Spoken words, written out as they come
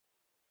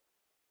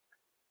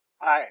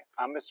Hi,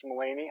 I'm Mr.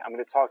 Mullaney. I'm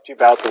going to talk to you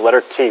about the letter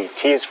T.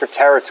 T is for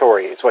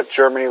territory. It's what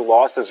Germany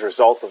lost as a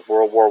result of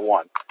World War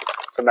I.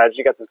 So imagine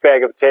you got this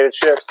bag of potato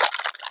chips.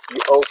 You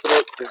open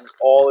it. This is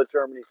all of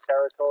Germany's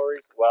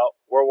territories. Well,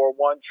 World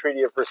War I,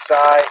 Treaty of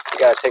Versailles. You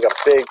got to take a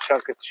big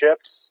chunk of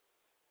chips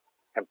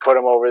and put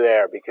them over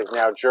there because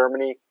now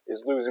Germany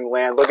is losing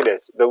land. Look at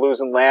this. They're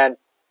losing land.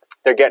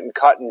 They're getting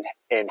cut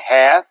in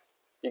half.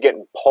 You're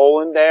getting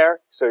Poland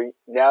there. So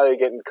now they're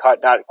getting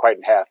cut, not quite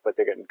in half, but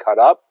they're getting cut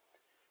up.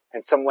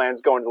 And some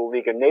land's going to the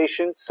League of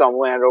Nations. Some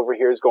land over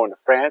here is going to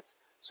France.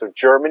 So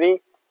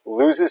Germany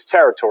loses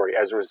territory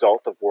as a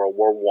result of World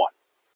War I.